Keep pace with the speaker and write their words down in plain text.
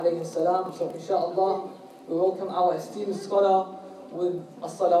alayhi salam. So inshallah we welcome our esteemed scholar with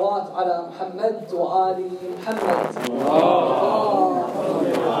as-salawat ala Muhammad wa ali Muhammad.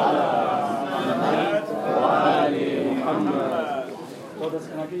 Brothers,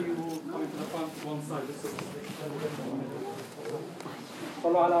 can I get you coming to the front one side?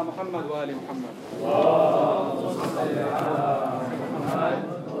 صلوا على محمد وآل محمد. اللهم صل على محمد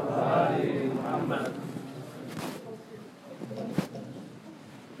وآل محمد.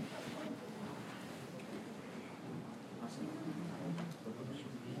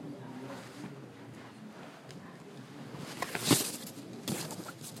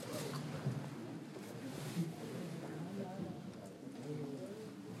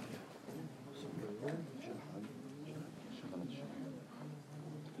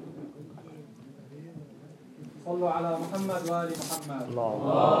 صلوا على محمد وآل محمد.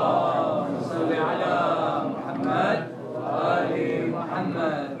 اللهم صل على محمد وآل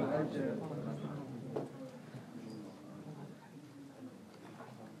محمد.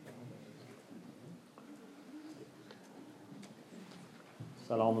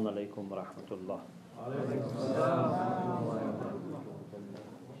 Assalamu alaikum wa rahmatullah.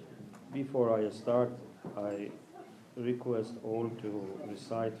 Before I start, I request all to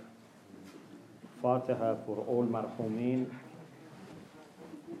recite Fatiha for all marhumin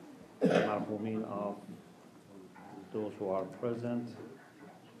of those who are present,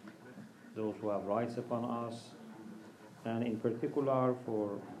 those who have rights upon us, and in particular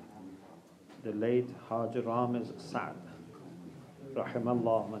for the late Haj Ramiz Saad. رحم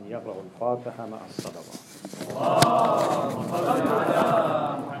الله من يقرأ الفاتحة مع الصلوات. اللهم صل على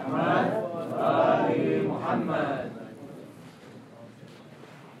محمد وآل محمد.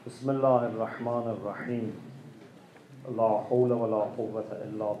 بسم الله الرحمن الرحيم. لا حول ولا قوة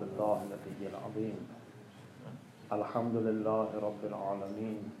إلا بالله العلي العظيم. الحمد لله رب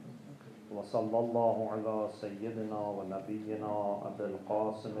العالمين. وصلى الله على سيدنا ونبينا أبي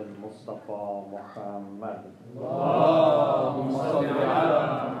القاسم المصطفى محمد. اللهم صل على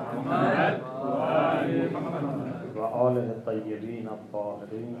محمد وآل محمد وآله الطيبين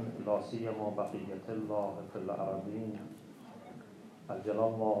الطاهرين لا سيما بقية الله في الأرضين. أجل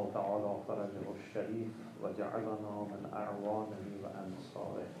الله تعالى فرجه الشريف وجعلنا من أعوانه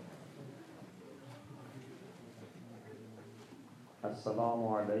وأنصاره. السلام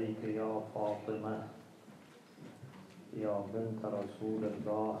عليك يا فاطمة يا بنت رسول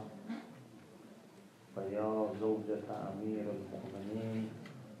الله ويا زوجة أمير المؤمنين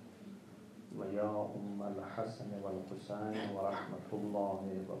ويا أم الحسن والحسين ورحمة الله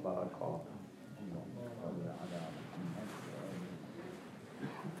وبركاته.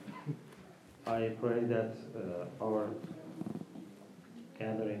 I pray that our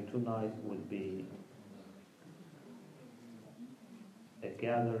gathering tonight would be a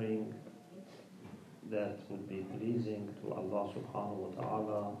gathering that would be pleasing to Allah subhanahu wa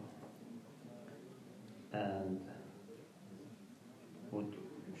ta'ala and would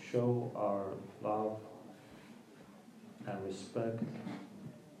show our love and respect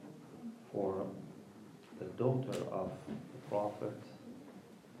for the daughter of the Prophet,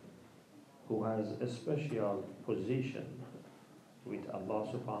 who has a special position with Allah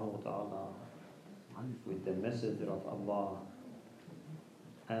subhanahu wa ta'ala, with the Messenger of Allah,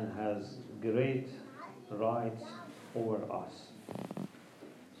 and has great rights over us.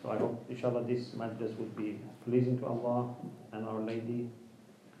 So I hope, inshallah, this majlis would be pleasing to Allah and Our Lady,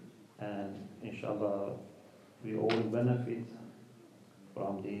 and inshallah, we all benefit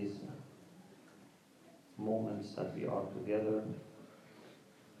from these moments that we are together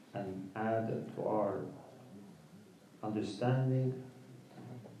and add to our understanding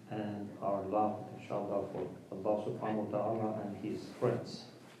and our love, inshallah, for Allah subhanahu wa ta'ala and His friends.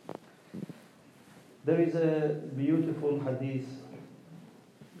 There is a beautiful hadith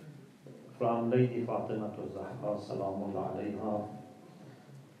from Lady Fatima Zahra Salamullah alayha,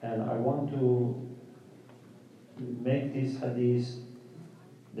 and I want to make this hadith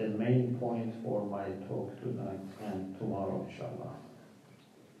the main point for my talk tonight and tomorrow, inshallah.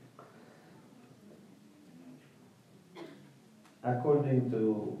 According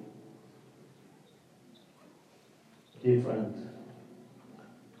to different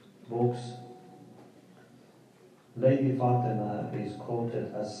books, Lady Fatima is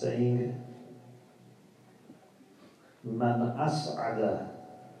quoted as saying, "Man as'ada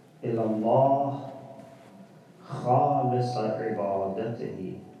ila Allah khalisa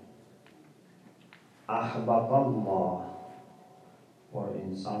ibadatihi ahbata Allah," or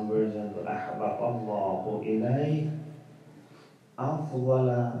in some versions, ahbata Allahu ilayhi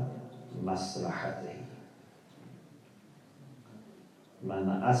afdala maslahatihi.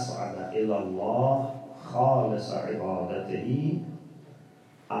 من أسعد إلى الله خالص عبادته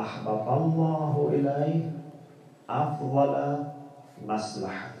أحبط الله إليه أفضل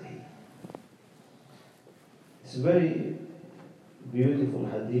مصلحته. It's a very beautiful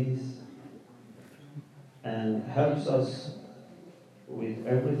hadith and helps us with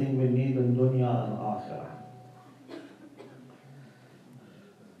everything we need in dunya and akhirah.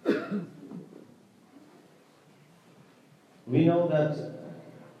 We know that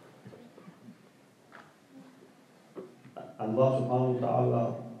Allah subhanahu wa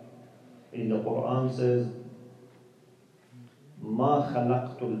ta'ala in the Quran says, ما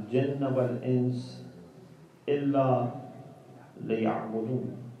خلقت الجن والإنس إلا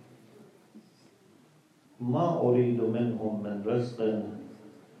ليعبدون ما أريد منهم من رزق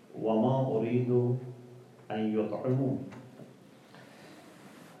وما أريد أن يطعمون.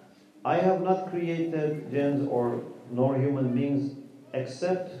 I have not created jinns or nor human beings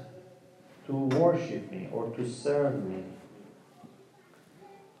except to worship me or to serve me.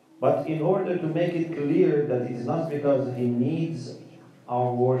 But in order to make it clear that it is not because he needs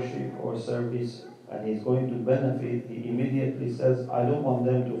our worship or service and he's going to benefit, he immediately says, I don't want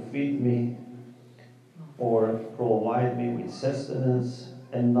them to feed me or provide me with sustenance.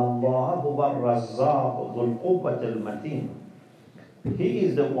 إِنَّ اللَّهَ هُوَ الرَّزَّاقُ ذُو الْقُوَّةِ الْمَتِينُ. He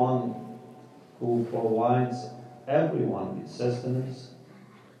is the one who provides everyone with sustenance,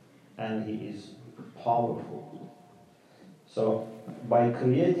 and he is powerful. So by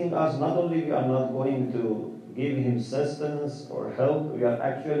creating us, not only we are not going to give him sustenance or help, we are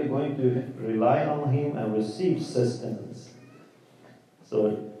actually going to rely on him and receive sustenance.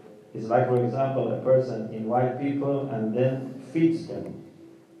 So it's like, for example, a person invites people and then feeds them.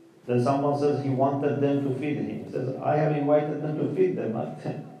 Then someone says he wanted them to feed him. He says, I have invited them to feed them, not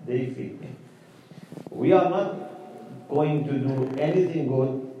they feed me. We are not going to do anything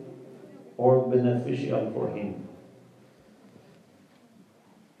good or beneficial for him.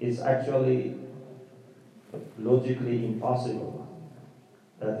 It's actually logically impossible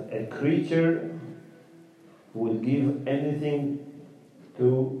that a creature would give anything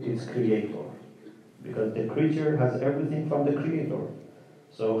to its creator, because the creature has everything from the creator.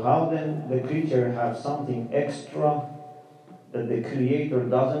 So how then the creature have something extra that the creator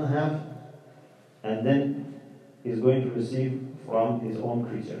doesn't have and then is going to receive from his own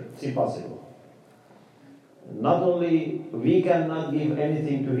creature? It's impossible. Not only we cannot give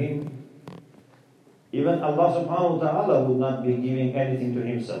anything to him, even Allah subhanahu wa ta'ala would not be giving anything to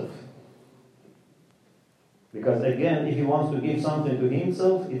himself. Because again, if he wants to give something to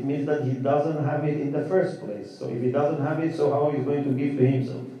himself, it means that he doesn't have it in the first place. So if he doesn't have it, so how is he going to give to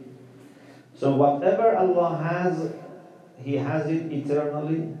himself? So whatever Allah has, he has it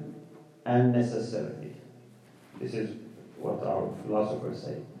eternally and necessarily. This is what our philosophers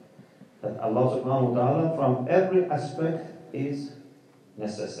say. That Allah subhanahu wa ta'ala from every aspect is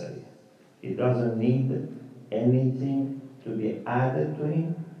necessary. He doesn't need anything to be added to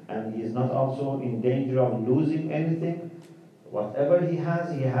him, and he is not also in danger of losing anything. Whatever he has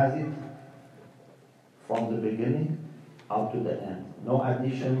it from the beginning up to the end. No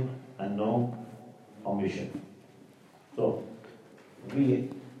addition and no omission. So we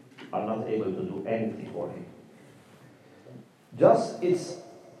are not able to do anything for him. Just it's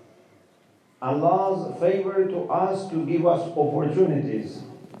Allah's favor to us to give us opportunities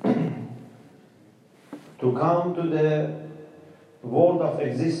to come to the world of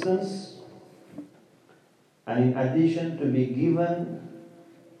existence, and in addition to be given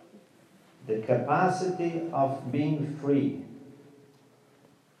the capacity of being free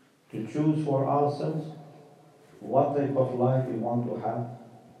to choose for ourselves what type of life we want to have,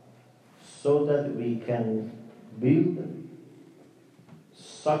 so that we can build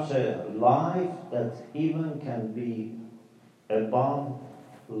such a life that even can be above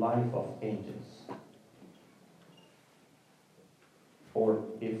life of angels. Or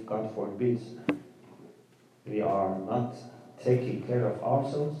if God forbids, we are not taking care of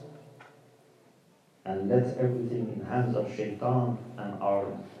ourselves and let everything in hands of shaitan and our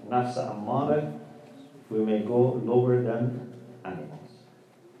nafs ammara, we may go lower than animals.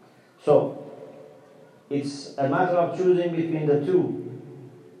 So it's a matter of choosing between the two.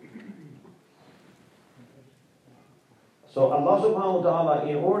 So Allah subhanahu wa ta'ala,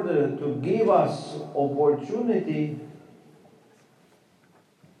 in order to give us opportunity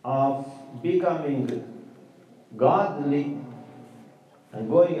of becoming godly and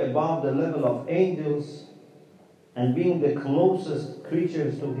going above the level of angels and being the closest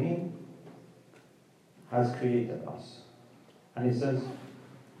creatures to him, has created us. And he says,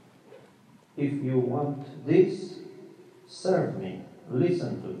 if you want this, serve me,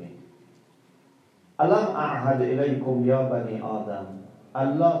 listen to me. أَلَمْ أَعْهَدْ إِلَيْكُمْ يَا بَنِي آدَمَ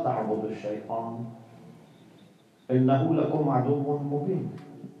أَلَّا تَعْبُدُوا الشَّيْطَانَ إِنَّهُ لَكُمْ عَدُوٌّ مُبِينٌ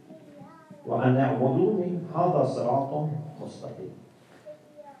وَأَنْ اعْبُدُونِي هَذَا صِرَاطٌ مُسْتَقِيمٌ.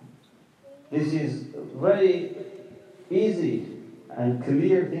 This is very easy and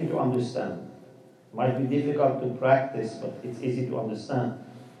clear thing to understand. Might be difficult to practice, but it's easy to understand.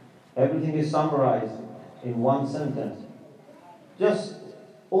 Everything is summarized in one sentence. Just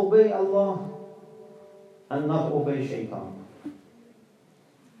obey Allah and not obey shaitan.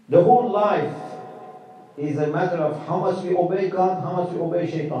 The whole life is a matter of how much we obey God, how much we obey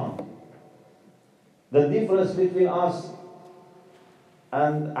shaitan. The difference between us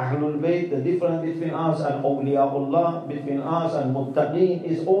and Ahlul Bayt, the difference between us and Awliyaullah, between us and Muttaqeen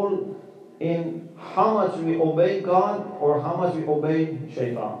is all in how much we obey God or how much we obey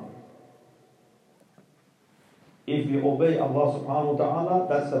shaitan. If we obey Allah subhanahu wa ta'ala,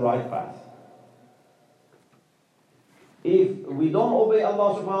 that's the right path. If we don't obey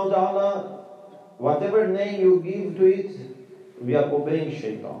Allah subhanahu wa ta'ala, whatever name you give to it, we are obeying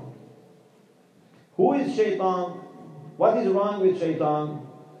shaitan. Who is shaitan? What is wrong with shaitan?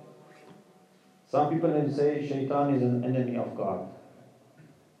 Some people may say shaitan is an enemy of God.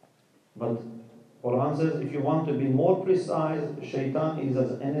 But Quran says if you want to be more precise, shaitan is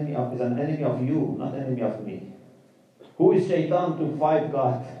an enemy of you, not enemy of me. Who is shaitan to fight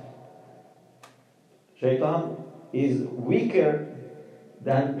God? Shaitan is weaker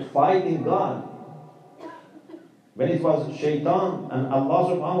than fighting God. When it was shaitan and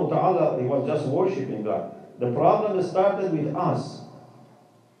Allah subhanahu wa ta'ala, he was just worshipping God. The problem started with us.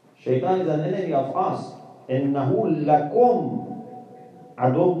 Shaitan is an enemy of us. إِنَّهُ لَكُمْ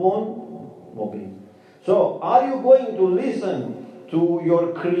عَدُوٌّ مُبِينٌ. So, are you going to listen to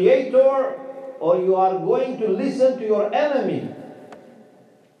your creator or you are going to listen to your enemy?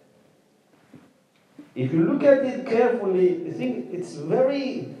 If you look at it carefully, you think it's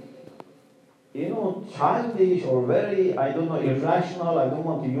very, childish or very, irrational. I don't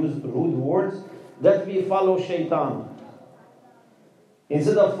want to use rude words, that we follow shaitan.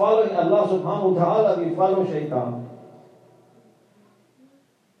 Instead of following Allah subhanahu wa ta'ala, we follow shaitan,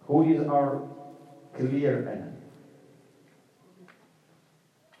 who is our clear enemy.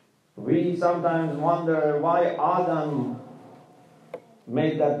 We sometimes wonder why Adam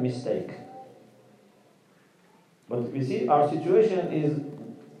made that mistake. But we see our situation is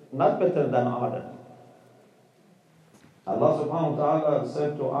not better than Adam. Allah subhanahu wa ta'ala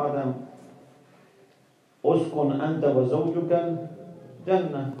said to Adam, Uskun anta wa zawjuka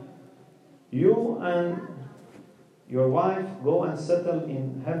jannah. You and your wife go and settle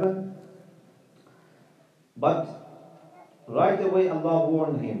in heaven. But right away Allah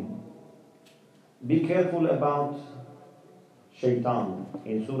warned him, be careful about shaitan.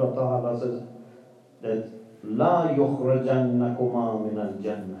 In Surah Taha Allah says that لا يخرجنكما من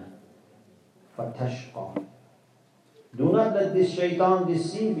الجنة فتشقى. Do not let this shaitan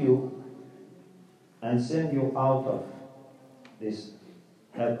deceive you and send you out of this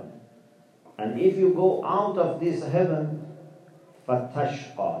heaven. And if you go out of this heaven,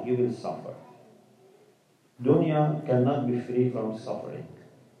 fatashqa, you will suffer. Dunya cannot be free from suffering.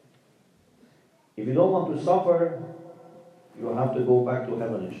 If you don't want to suffer, you have to go back to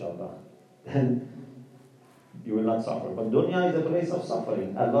heaven, inshallah. Then you will not suffer. But dunya is a place of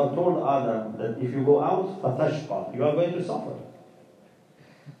suffering. Allah told Adam that if you go out, fatashqa, you are going to suffer.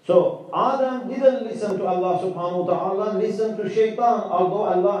 So Adam didn't listen to Allah subhanahu wa ta'ala, listened to shaitan, although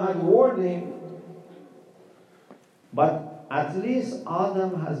Allah had warned him. But at least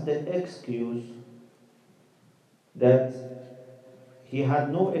Adam has the excuse that he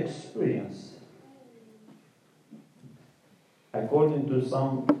had no experience. According to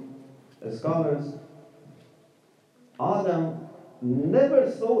some scholars, Adam never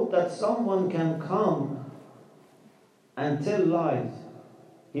thought that someone can come and tell lies.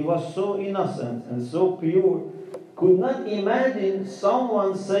 He was so innocent and so pure, could not imagine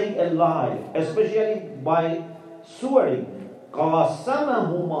someone saying a lie, especially by swearing.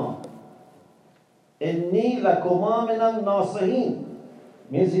 قَاسَمَهُمَا إِنِّي لَكُمَا مِنَ النَّاصِحِينَ.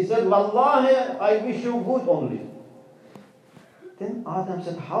 Means he said, Wallahi, I wish you good only. Then Adam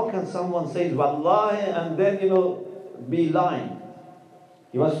said, how can someone say Wallahi and then, be lying?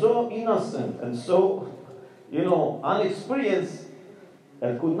 He was so innocent and so, unexperienced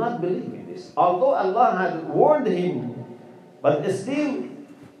that could not believe in this. Although Allah had warned him, but still,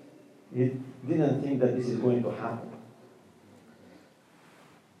 he didn't think that this is going to happen.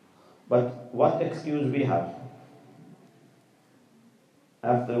 But what excuse we have?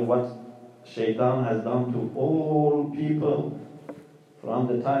 After what Shaitan has done to all people, from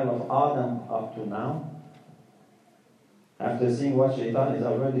the time of Adam up to now, after seeing what Shaitan is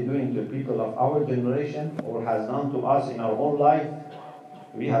already doing to people of our generation or has done to us in our own life,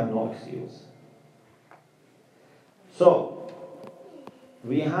 we have no excuse. So,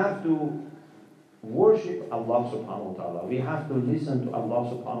 we have to worship Allah subhanahu wa ta'ala. We have to listen to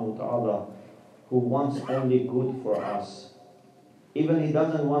Allah subhanahu wa ta'ala, who wants only good for us. Even He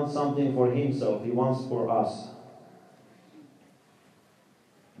doesn't want something for Himself, He wants for us.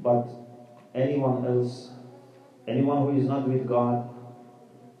 But anyone else, anyone who is not with God,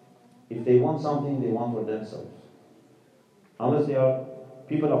 if they want something, they want for themselves. Unless they are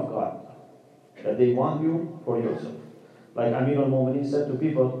people of God, that they want you for yourself. Like Amir al-Mu'mineen said to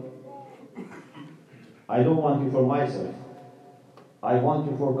people, I don't want you for myself. I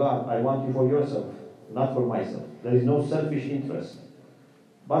want you for God. I want you for yourself, not for myself. There is no selfish interest.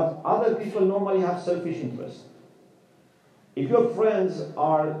 But other people normally have selfish interest. If your friends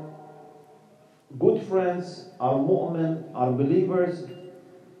are good friends, are mu'min, are believers,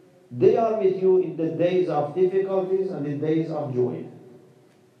 they are with you in the days of difficulties and the days of joy.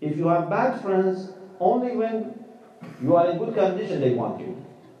 If you have bad friends, only when you are in good condition they want you.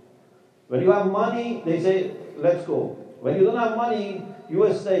 When you have money, they say, let's go. When you don't have money, you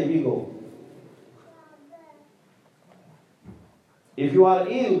will stay, we go. If you are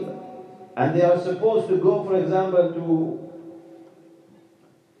ill, and they are supposed to go, for example, to,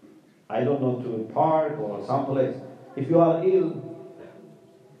 I don't know, to a park or someplace. If you are ill,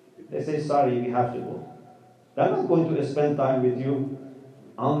 they say, sorry, we have to go. They're not going to spend time with you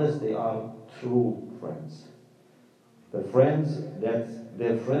unless they are true friends. The friends that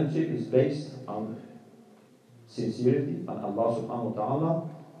their friendship is based on sincerity, on Allah subhanahu wa ta'ala.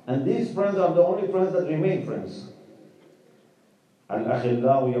 And these friends are the only friends that remain friends.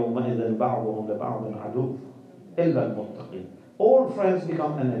 الأخلاء يومئذ بعضهم لبعض عدو إلا المتقين. All friends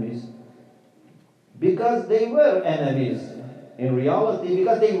become enemies because they were enemies in reality,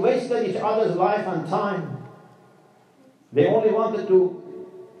 because they wasted each other's life and time. They only wanted to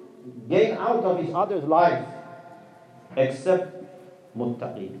gain out of each other's life, except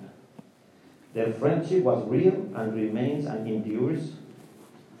muttaqin. Their friendship was real and remains and endures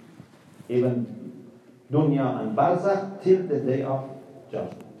even dunya and barzakh till the day of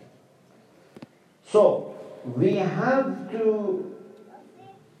judgment. So, we have to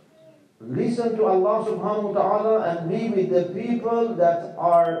listen to Allah subhanahu wa ta'ala and be with the people that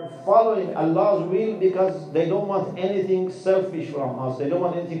are following Allah's will because they don't want anything selfish from us. They don't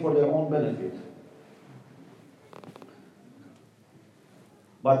want anything for their own benefit.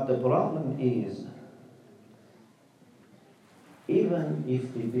 But the problem is, even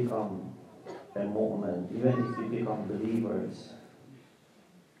if we become a mu'min, even if we become believers,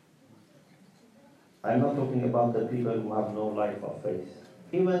 I'm not talking about the people who have no life of faith.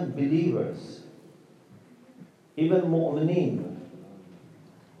 Even believers, even mu'mineen,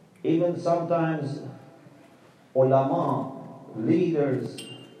 even sometimes ulama, leaders,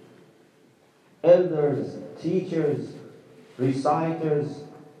 elders, teachers, reciters,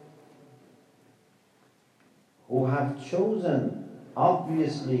 who have chosen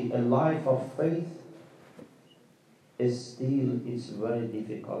obviously a life of faith, still it's very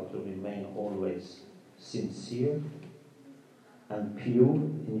difficult to remain always sincere and pure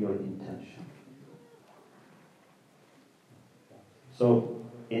in your intention. So,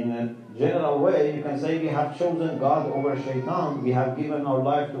 in a general way, you can say we have chosen God over Shaitan. We have given our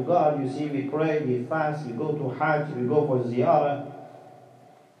life to God. You see, we pray, we fast, we go to Hajj, we go for ziyarah.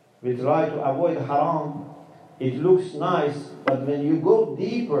 We try to avoid haram. It looks nice, but when you go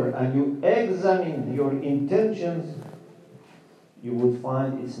deeper and you examine your intentions, you would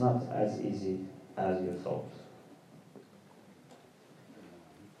find it's not as easy as you thought.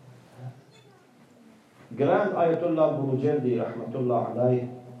 Grand Ayatollah Burujerdi, rahmatullah alayh,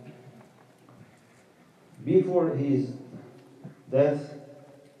 before his death,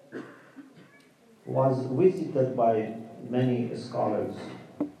 was visited by many scholars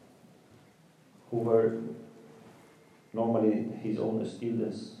who were normally his own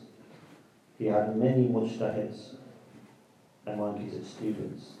students. He had many mujtahids among his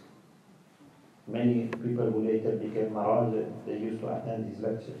students. Many people who later became maraj, they used to attend his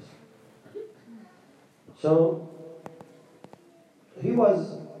lectures. So he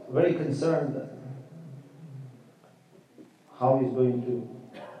was very concerned how is going to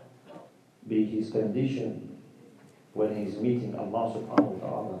be his condition when he's meeting Allah subhanahu wa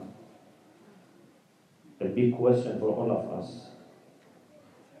ta'ala. A big question for all of us.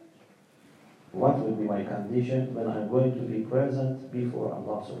 What will be my condition when I'm going to be present before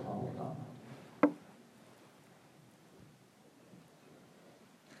Allah subhanahu wa ta'ala?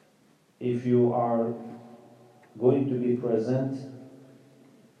 if you are going to be present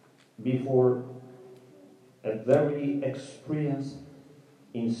before a very experienced,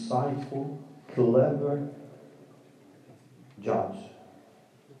 insightful, clever judge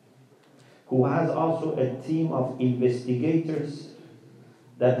who has also a team of investigators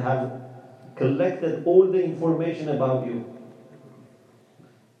that have collected all the information about you.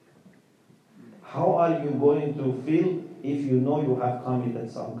 How are you going to feel if you know you have committed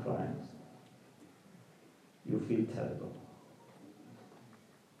some crimes? You feel terrible.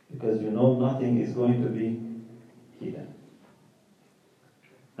 Because you know nothing is going to be hidden.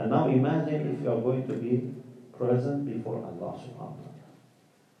 And now imagine if you are going to be present before Allah subhanahu wa ta'ala.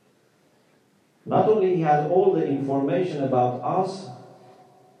 Not only He has all the information about us,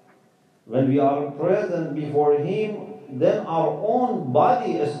 when we are present before Him, then our own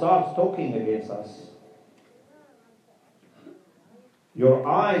body starts talking against us. Your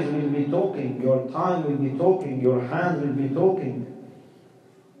eyes will be talking, your tongue will be talking, your hands will be talking,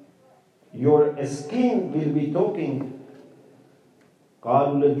 your skin will be talking.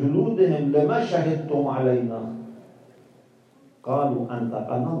 قالوا لجلودهم لما شهدتم علينا قالوا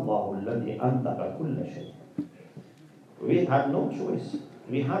أنطقنا الله الذي أنطق كل شيء. We have no choice.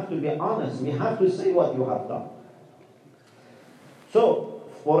 We have to be honest. We have to say what you have done. So,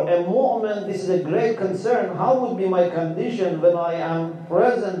 for a moment, this is a great concern. How would be my condition when I am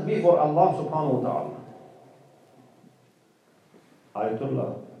present before Allah subhanahu wa ta'ala?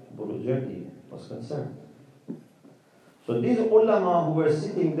 Ayatollah Burujadi was concerned. So these ulama who were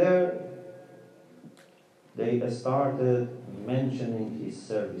sitting there, they started mentioning his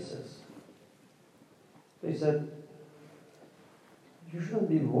services. They said, you shouldn't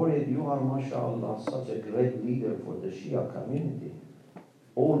be worried, you are, mashallah, such a great leader for the Shia community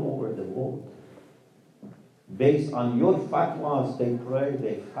all over the world. Based on your fatwas, they pray,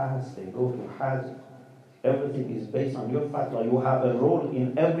 they fast, they go to Hajj. Everything is based on your fatwa. You have a role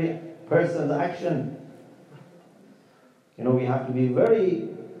in every person's action. You know, we have to be very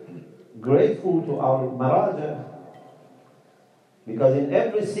grateful to our maraja, because in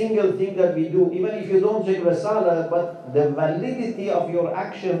every single thing that we do, even if you don't check Risala, but the validity of your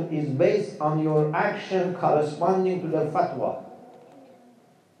action is based on your action corresponding to the fatwa.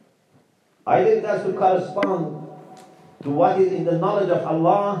 Either it has to correspond to what is in the knowledge of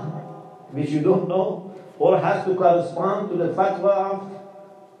Allah, which you don't know, or has to correspond to the fatwa of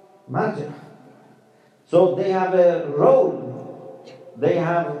marja. So they have a role, they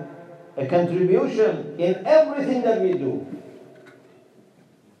have a contribution in everything that we do.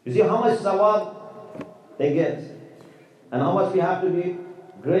 You see how much sawab they get, and how much we have to be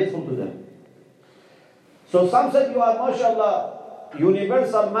grateful to them. So some said you are, mashallah,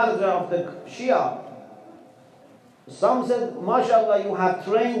 universal marja of the Shia. Some said, mashallah, you have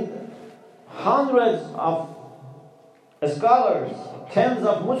trained hundreds of scholars, tens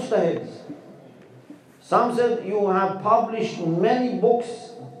of mujtahids. Some said you have published many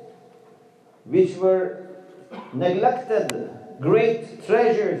books which were neglected, great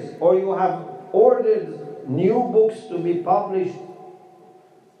treasures, or you have ordered new books to be published.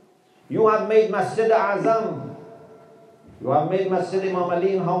 You have made Masjid Azam. You have made Masjid Imam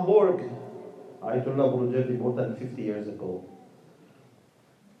Ali in Hamburg. Ayatollah Burujadi more than 50 years ago.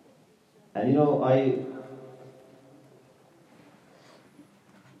 And you know, I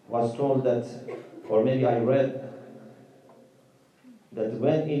was told that, or maybe I read, that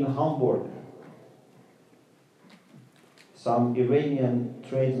when in Hamburg, some Iranian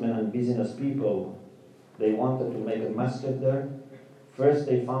tradesmen and business people, they wanted to make a masjid there. First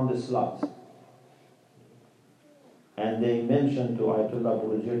they found a slot. And they mentioned to Ayatollah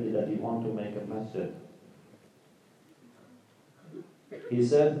Burujadi that he wanted to make a masjid. He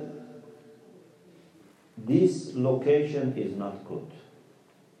said, this location is not good.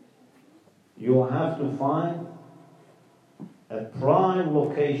 You have to find a prime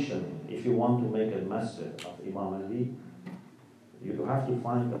location if you want to make a masjid of Imam Ali. You have to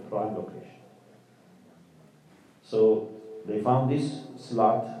find a prime location. So they found this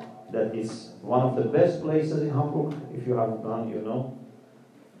slot that is one of the best places in Hamburg. If you haven't gone, you know,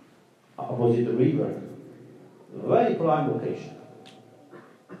 opposite the river. Very prime location.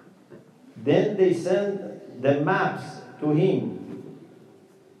 Then they sent the maps to him.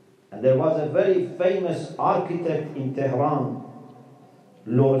 And there was a very famous architect in Tehran,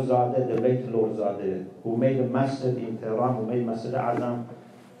 Lorzadeh, the late Lorzadeh, who made a masjid in Tehran, who made Masjid Azam.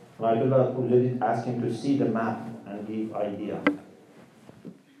 Ayatollah Burujadi asked him to see the map and give idea.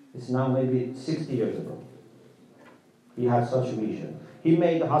 It's now maybe 60 years ago. He had such a vision. He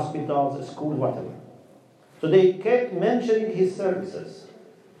made hospitals, schools, whatever. So they kept mentioning his services.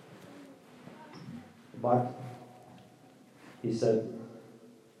 But he said,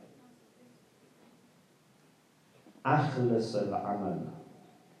 أخلص العمل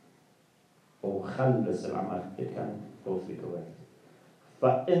or خلص العمل. It can both be correct.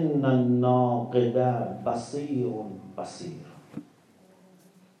 فإن الناقد بصير بصير.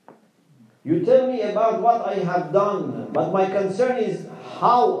 You tell me about what I have done, but my concern is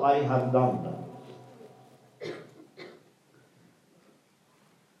how I have done them.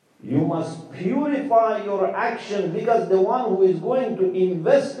 You must purify your action, because the one who is going to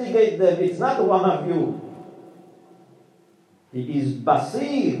investigate them, it's not one of you. He is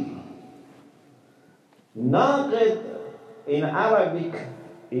basir. Naqid in Arabic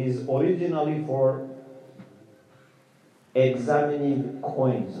is originally for examining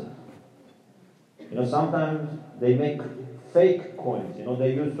coins. You know, sometimes they make fake coins. You know,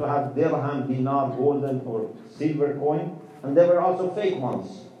 they used to have dirham, dinar, golden or silver coin, and there were also fake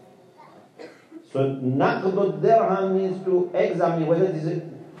ones. So naqd dirham means to examine whether it is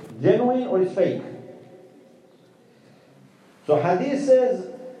genuine or it's fake. So hadith says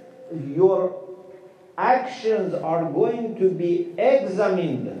your actions are going to be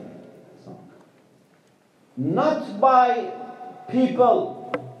examined, not by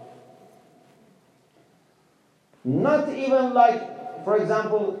people, not even like, for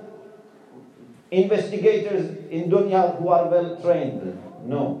example, investigators in dunya who are well trained.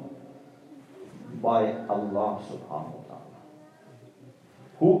 No. By Allah subhanahu wa ta'ala,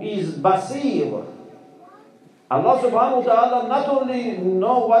 who is basir. Allah subhanahu wa ta'ala not only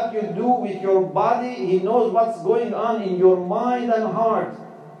knows what you do with your body, He knows what's going on in your mind and heart.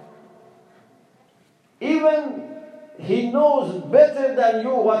 Even He knows better than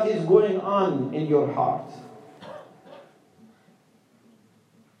you what is going on in your heart.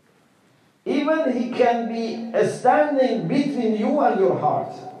 Even He can be standing between you and your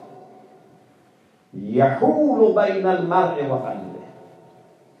heart. يحول بين المرء وقلبه.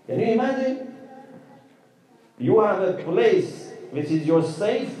 Can you imagine? You have a place which is your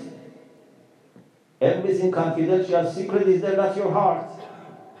safe. Everything confidential, secret is there, that's your heart.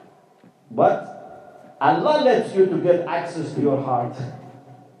 But Allah lets you to get access to your heart,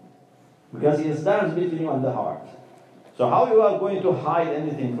 because He stands between you and the heart. So how you are going to hide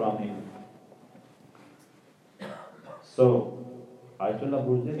anything from Him? So Ayatollah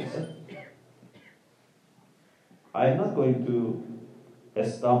Burjani said, I am not going to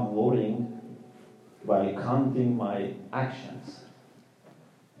stop worrying by counting my actions,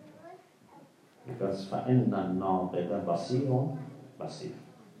 because فَإِنَّ النَّاقِدَ بَصِيرٌ بَصِيرٌ.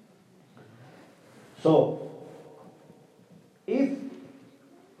 So, if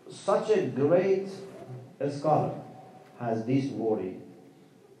such a great scholar has this worry,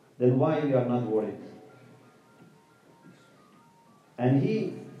 then why you are not worried? And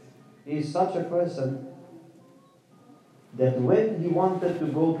he is such a person that when he wanted to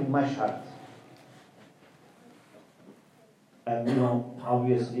go to Mashhad, and you know,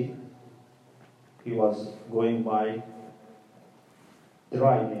 obviously, he was going by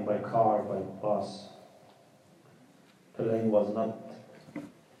driving, by car, by bus. Plane was not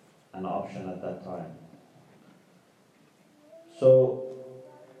an option at that time. So,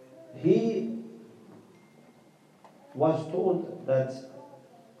 he was told that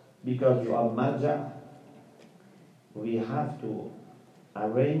because you are marja, we have to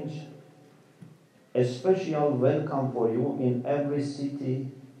arrange a special welcome for you in every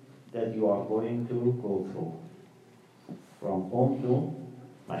city that you are going to go through, from home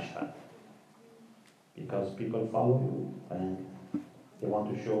to Mashhad, because people follow you and they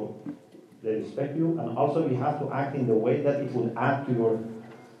want to show they respect you, and also we have to act in the way that it would add to your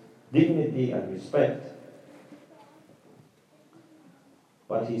dignity and respect.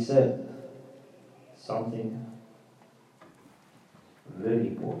 But he said something very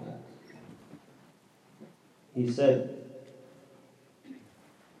important. He said,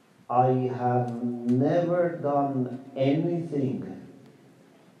 I have never done anything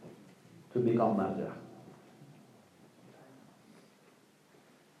to become marja.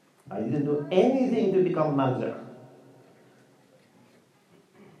 I didn't do anything to become marja.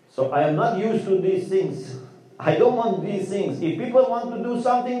 So I am not used to these things. I don't want these things. If people want to do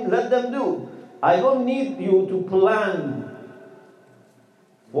something, let them do. I don't need you to plan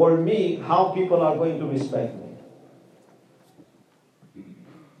for me how people are going to respect me.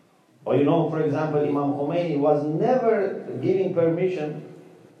 Or you know, for example, Imam Khomeini was never giving permission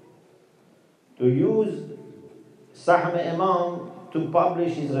to use Sahm Imam to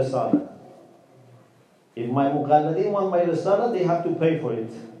publish his Risala. If my Muqalladeen want my Risala, they have to pay for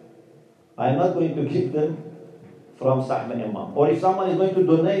it. I am not going to give them from Sahm Imam. Or if someone is going to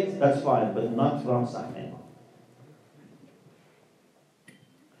donate, that's fine, but not from Sahm Imam.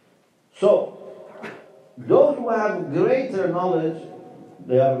 So, those who have greater knowledge,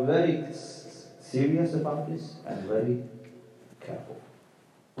 they are very serious about this and very careful.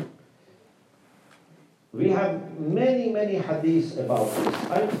 We have many hadiths about this.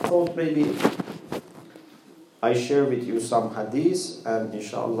 I thought maybe I share with you some hadiths, and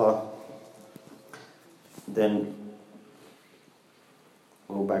inshallah then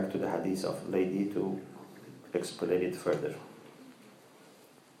go back to the hadith of lady to explain it further.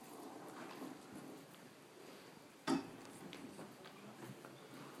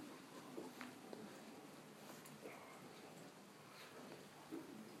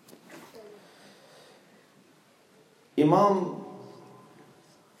 Imam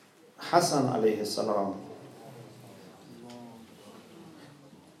Hassan alayhi salam,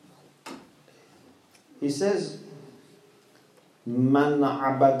 he says, Man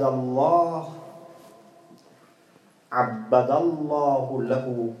abadallah abadallahu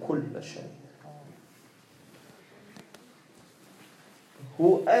lahu kulla shay.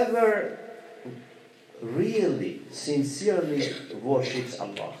 Whoever really, sincerely worships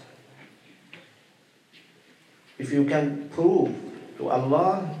Allah, if you can prove to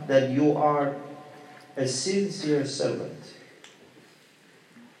Allah that you are a sincere servant,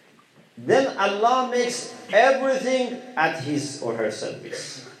 then Allah makes everything at his or her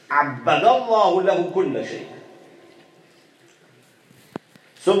service. Abbadallahu lahu kulla shay.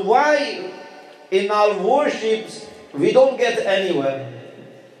 So why in our worships we don't get anywhere?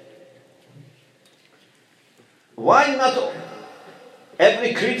 Why not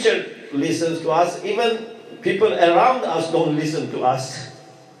every creature listens to us? Even people around us don't listen to us.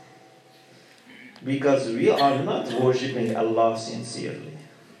 Because we are not worshipping Allah sincerely.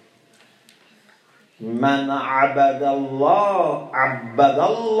 Man abadallah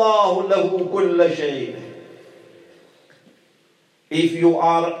abadallahu lahu kulla shay. If you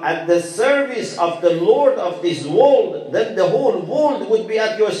are at the service of the Lord of this world, then the whole world would be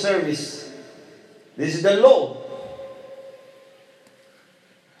at your service. This is the law.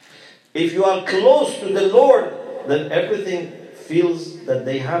 If you are close to the Lord, then everything feels that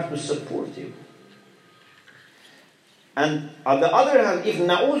they have to support you. And on the other hand, if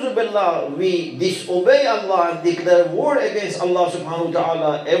na'uzu billah, we disobey Allah and declare war against Allah subhanahu wa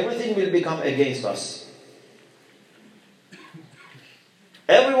ta'ala, everything will become against us.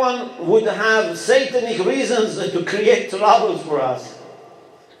 Everyone would have satanic reasons to create troubles for us.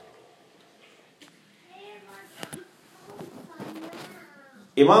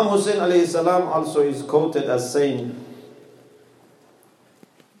 Imam Hussein alayhi salam also is quoted as saying,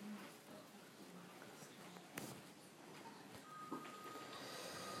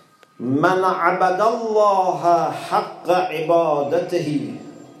 Man abadallaha haqqa ibadatihi.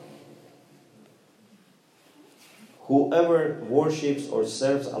 Whoever worships or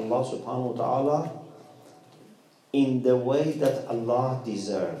serves Allah subhanahu wa ta'ala in the way that Allah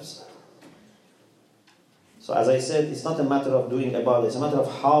deserves. So as I said, it's not a matter of doing ibadah, it's a matter of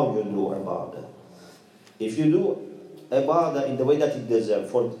how you do ibadah. If you do ibadah in the way that it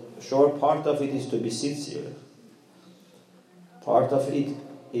deserves, for sure part of it is to be sincere. Part of it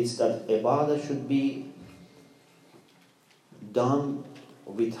is that ibadah should be done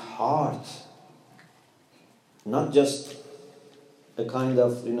with heart. Not just a kind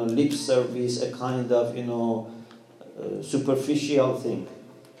of, lip service, a kind of, superficial thing.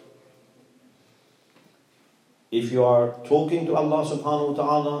 If you are talking to Allah subhanahu wa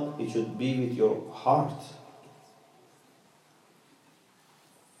ta'ala, it should be with your heart.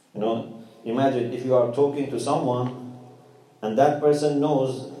 Imagine if you are talking to someone and that person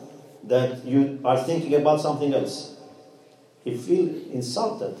knows that you are thinking about something else. He feels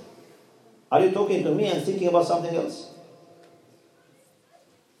insulted. Are you talking to me and thinking about something else?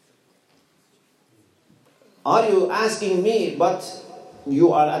 Are you asking me, but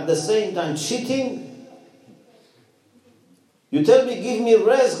you are at the same time cheating? You tell me, give me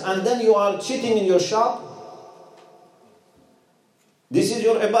rizq, and then you are cheating in your shop? This is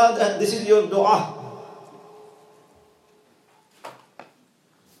your ibadah, this is your dua.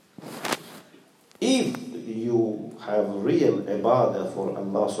 If you have real ibadah for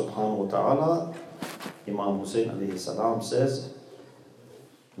Allah subhanahu wa ta'ala, Imam Hussein alayhi salam says,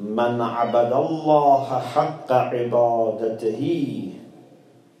 Man abadallaha haqqa ibadatihi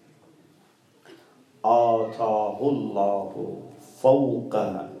ataahu Allahu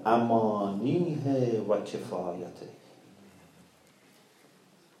fawqa amanihi wa kifayatihi.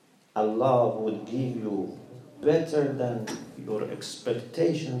 Allah would give you better than your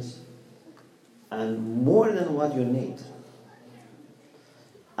expectations and more than what you need,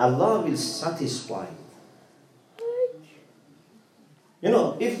 Allah will satisfy. You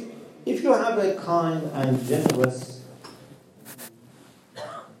know, if you have a kind and generous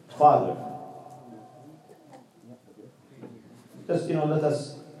father, just, let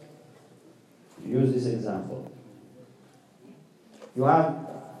us use this example. You have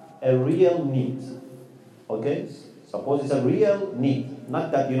a real need, okay? Suppose it's a real need,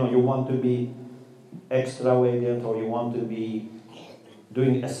 not that, you want to be extravagant or you want to be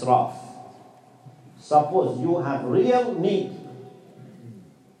doing israf. Suppose you have real need,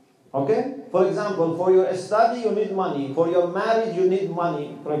 okay? For example, for your study you need money, for your marriage you need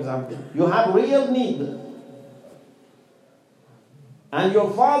money, for example. You have real need. And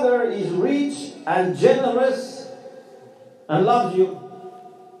your father is rich and generous and loves you.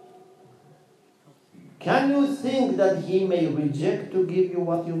 Can you think that he may reject to give you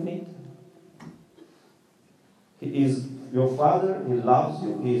what you need? He is your father, he loves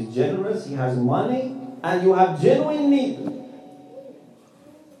you, he is generous, he has money, and you have genuine need.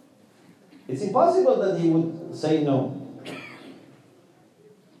 It's impossible that he would say no.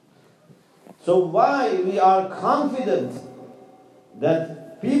 So why we are confident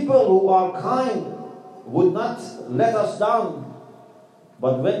that people who are kind would not let us down,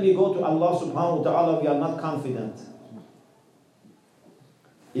 but when we go to Allah subhanahu wa ta'ala, we are not confident.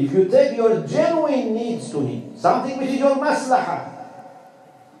 If you take your genuine needs to Him, something which is your maslahah,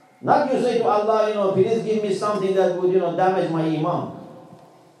 not you say to Allah, please give me something that would, damage my iman.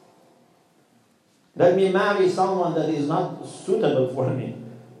 Let me marry someone that is not suitable for me.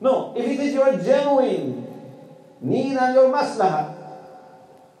 No, if it is your genuine need and your maslahah,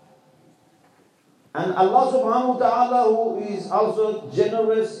 and Allah subhanahu wa ta'ala, who is also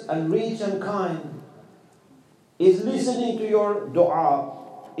generous and rich and kind, is listening to your dua,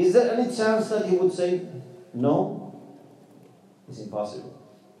 is there any chance that He would say no? It's impossible.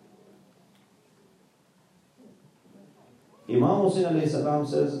 Imam Hussein alayhi salam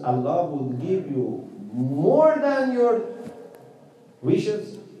says, Allah will give you more than your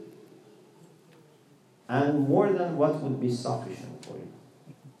wishes and more than what would be sufficient for you.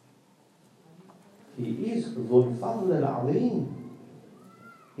 He is Dhul Fadl al-Azim.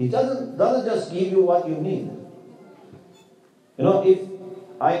 He doesn't just give you what you need. If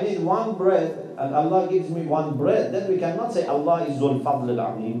I need one bread and Allah gives me one bread, then we cannot say Allah is Dhul Fadl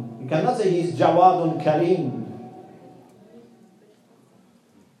al-Azim. We cannot say He is Jawadun Kareem.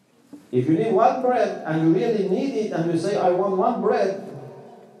 If you need one bread and you really need it and you say, I want one bread,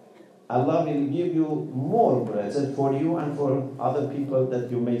 Allah will give you more bread. And for you and for other people that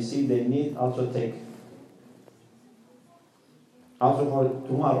you may see they need, also take. Also for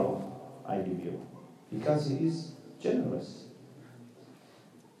tomorrow, I give you. Because He is generous.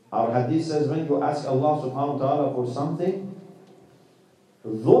 Our hadith says, when you ask Allah subhanahu wa ta'ala for something,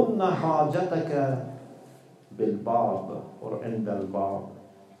 ظُنَّ حَاجَتَكَ بِالْبَابِ or عِنْدَ الْبَابِ.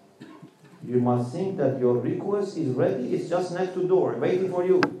 You must think that your request is ready, it's just next to the door, waiting for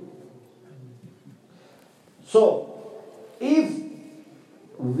you. So, if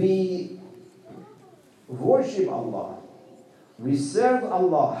we worship Allah, we serve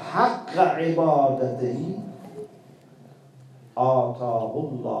Allah, حَقَّ عِبَادَتِهِ, آتَاهُ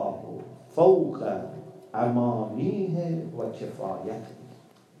اللَّهُ فَوْقَ أَمَانِيهِ وَكِفَايَتِهِ.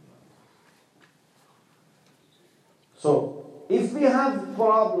 So, if we have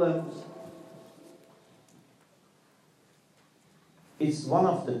problems, it's one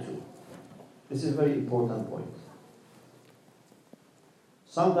of the two. This is a very important point.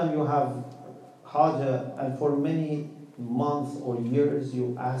 Sometimes you have haja and for many months or years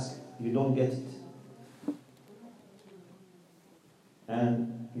you ask, you don't get it.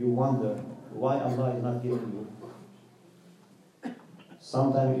 And you wonder why Allah is not giving you.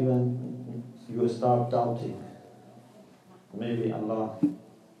 Sometimes even you start doubting. Maybe Allah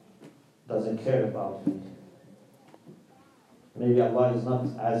doesn't care about me. Maybe Allah is not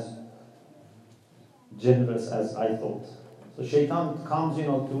as generous as I thought. So shaitan comes,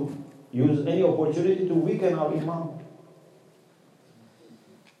 to use any opportunity to weaken our iman.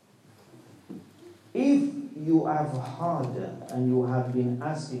 If you have haja and you have been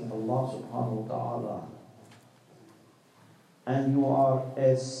asking Allah subhanahu wa ta'ala and you are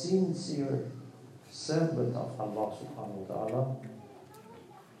a sincere servant of Allah subhanahu wa ta'ala,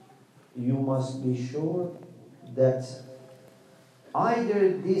 you must be sure that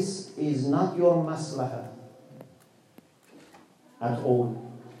either this is not your maslahah at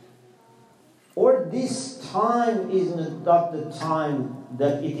all, or this time is not the time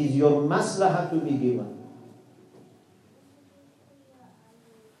that it is your maslahah to be given.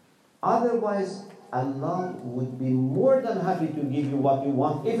 Otherwise, Allah would be more than happy to give you what you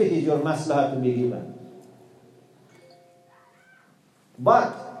want if it is your maslahah to be given.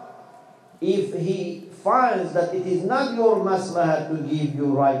 But if He finds that it is not your maslahah to give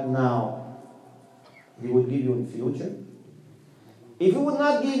you right now, He would give you in future. If He would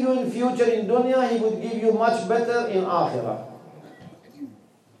not give you in future in dunya, He would give you much better in akhirah.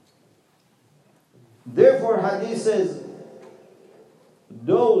 Therefore, hadith says,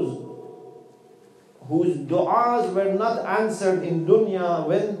 those whose du'as were not answered in dunya,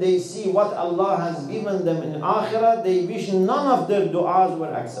 when they see what Allah has given them in akhirah, they wish none of their du'as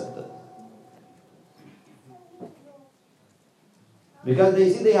were accepted. Because they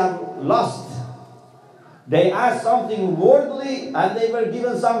see they have lost. They asked something worldly and they were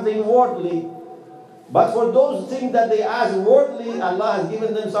given something worldly. But for those things that they asked worldly, Allah has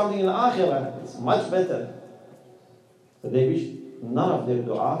given them something in akhirah. It's much better. So they wish none of their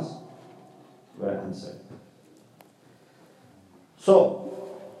du'as were answered.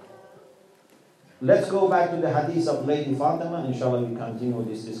 So, let's go back to the hadith of Lady Fatima. Inshallah, we continue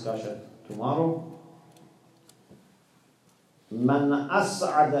this discussion tomorrow. من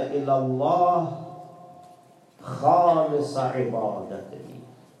أسعد إلى الله خالص عبادته.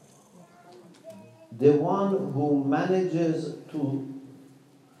 The one who manages to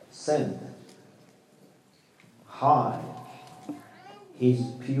send high his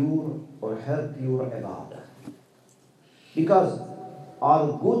pure or her pure ibadah. Because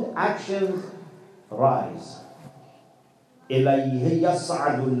our good actions rise. إليه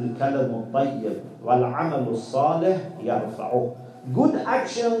يصعد الكلم الطيب والعمل الصالح يرفعه. Good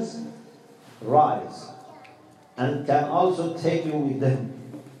actions rise and can also take you with them.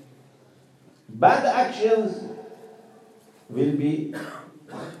 Bad actions will be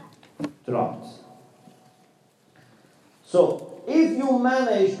dropped. So, if you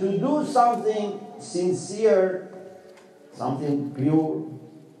manage to do something sincere, something pure,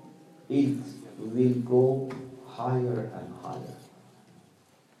 it will go higher and higher.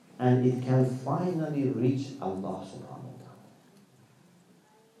 And it can finally reach Allah subhanahu wa ta'ala.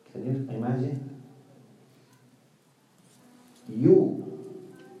 Can you imagine? You,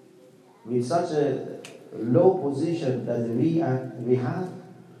 with such a low position that we have,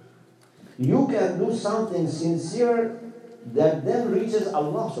 you can do something sincere that then reaches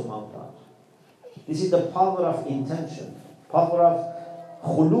Allah subhanahu wa ta'ala. This is the power of intention, power of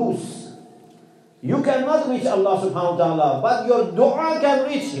khulus. You cannot reach Allah subhanahu wa ta'ala, but your dua can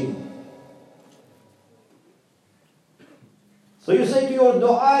reach Him. So you say to your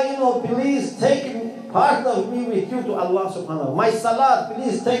dua, please take part of me with you to Allah subhanahu wa ta'ala. My salat,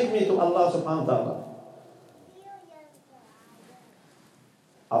 please take me to Allah subhanahu wa ta'ala.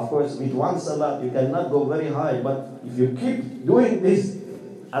 Of course, with one salat, you cannot go very high, but if you keep doing this,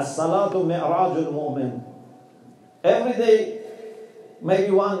 as-salatu mi'rajul mu'min, every day,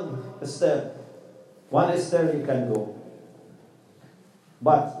 maybe one step you can go.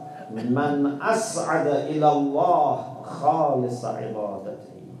 But, man as'ada ila Allah khalisa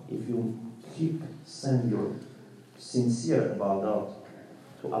ibadati. If you send your sincere ibadat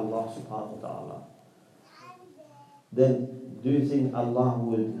to Allah subhanahu wa ta'ala, then do you think Allah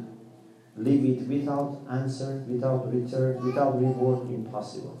will leave it without answer, without return, without reward?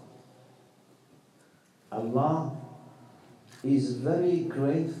 Impossible. Allah is very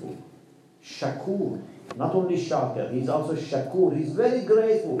grateful. Shakur. Not only Shakir, He's also Shakur. He's very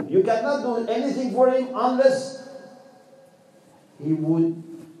grateful. You cannot do anything for Him unless He would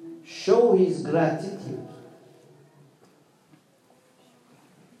show His gratitude.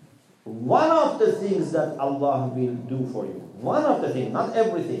 One of the things that Allah will do for you, one of the things, not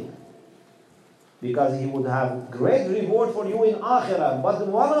everything, because He would have great reward for you in akhirah, but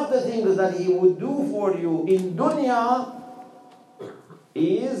one of the things that He would do for you in dunya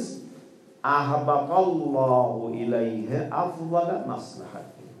is أَحْبَقَ اللَّهُ إِلَيْهِ أَفْضَلَ مَصْلَحَةٍ.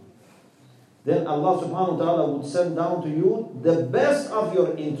 Then Allah subhanahu wa ta'ala would send down to you the best of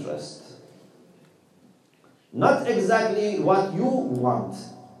your interest. Not exactly what you want.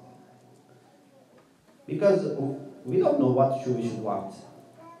 Because we don't know what we should want.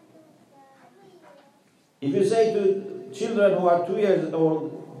 If you say to children who are 2 years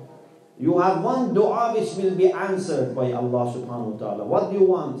old, you have one dua which will be answered by Allah subhanahu wa ta'ala. What do you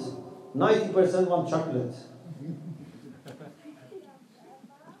want? 90% want chocolate.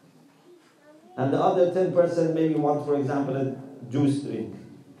 And the other 10% maybe want, for example, a juice drink.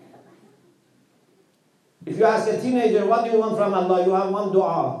 If you ask a teenager, what do you want from Allah? You have one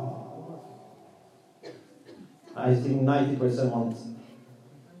dua. I think 90% want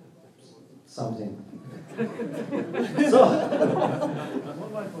something.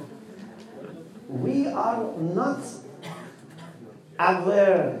 we are not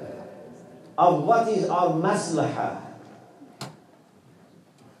aware of what is our maslahah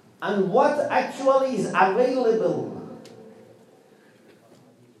and what actually is available.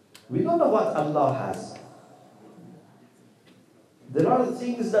 We don't know what Allah has. There are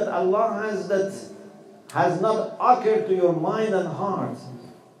things that Allah has that has not occurred to your mind and heart.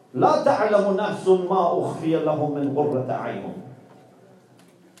 لا تعلم نفس ما أخفي لهم من قرة أعين.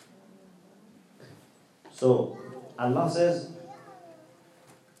 So Allah says,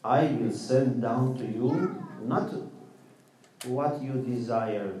 I will send down to you not what you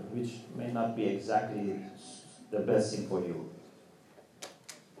desire, which may not be exactly the best thing for you.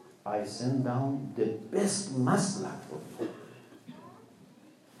 I send down the best maslah for you.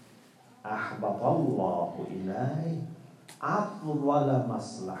 أحبط الله إلي أفضل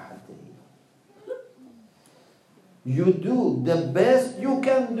مصلحتي. You do the best you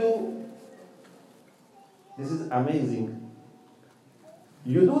can do. This is amazing.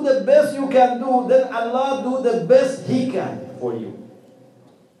 You do the best you can do, then Allah do the best He can for you.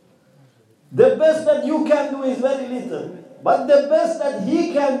 The best that you can do is very little, but the best that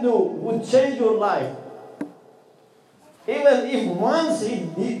He can do would change your life. Even if once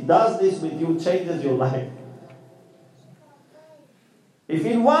He does this with you, changes your life. If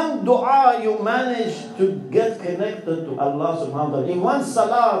in one dua you manage to get connected to Allah subhanahu wa ta'ala, in one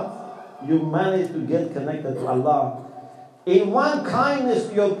salat you manage to get connected to Allah, in one kindness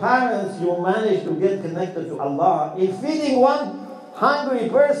to your parents you manage to get connected to Allah, in feeding one hungry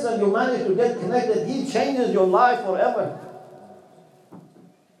person you manage to get connected, He changes your life forever.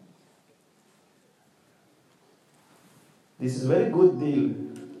 This is a very good deal.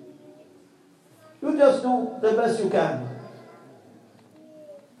 You just do the best you can.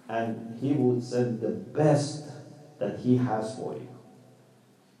 And He would send the best that He has for you.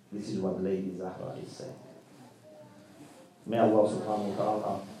 This is what Lady Zahra is saying. May Allah subhanahu wa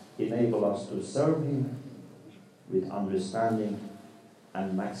ta'ala enable us to serve Him with understanding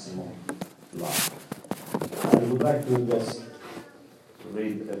and maximum love. I would like to just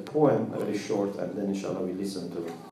read a poem, very short, and then inshallah we listen to it.